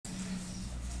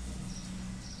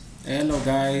Hello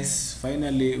guys,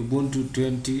 finally Ubuntu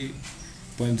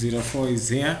 20.04 is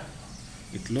here.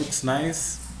 It looks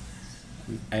nice.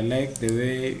 I like the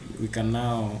way we can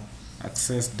now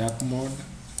access dark mode.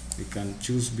 We can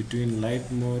choose between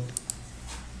light mode,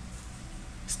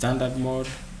 standard mode,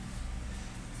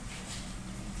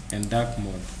 and dark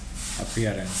mode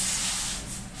appearance.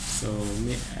 So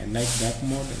I like dark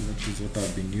mode, and that is what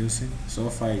I've been using. So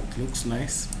far it looks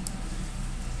nice.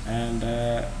 And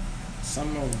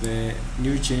some of the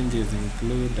new changes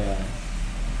include the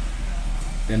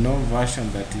gnome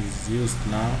version that is used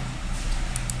now.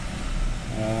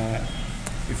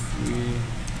 If we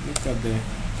look at the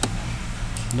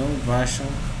gnome version,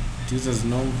 it uses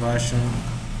gnome version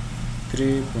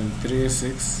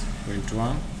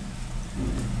 3.36.1.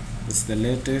 It's the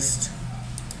latest.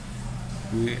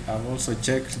 We have also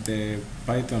checked the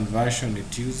Python version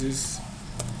it uses.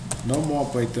 No more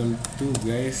Python 2,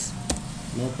 guys.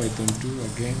 No Python 2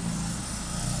 again.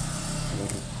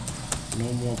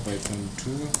 No more Python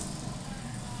 2.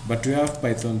 But we have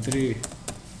Python 3.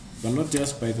 But not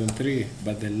just Python 3,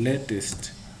 but the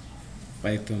latest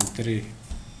Python 3.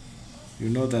 You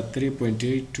know that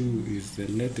 3.82 is the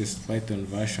latest Python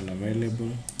version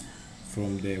available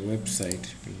from the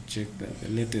website. You can check that, the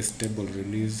latest stable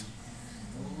release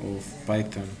of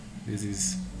Python. This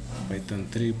is Python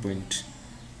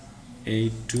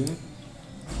 3.82.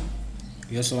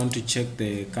 You also want to check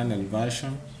the kernel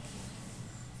version.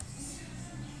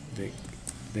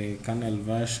 The kernel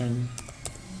version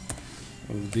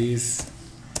of this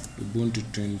Ubuntu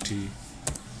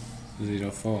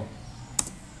 20.04.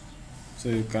 So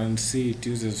you can see it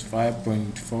uses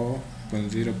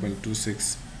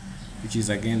 5.4.0.26, which is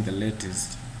again the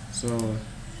latest. So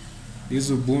this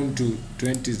Ubuntu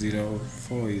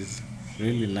 20.04 is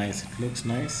really nice. It looks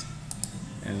nice,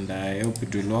 and I hope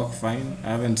it will work fine.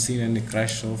 I haven't seen any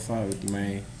crash so far with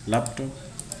my laptop,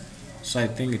 so I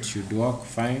think it should work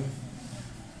fine.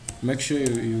 Make sure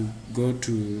you go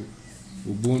to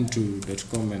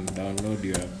ubuntu.com and download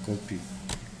your copy.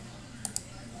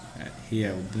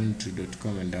 Here,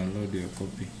 ubuntu.com, and download your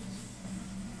copy.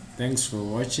 Thanks for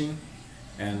watching,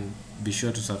 and be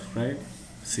sure to subscribe.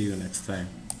 See you next time.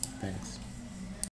 Thanks.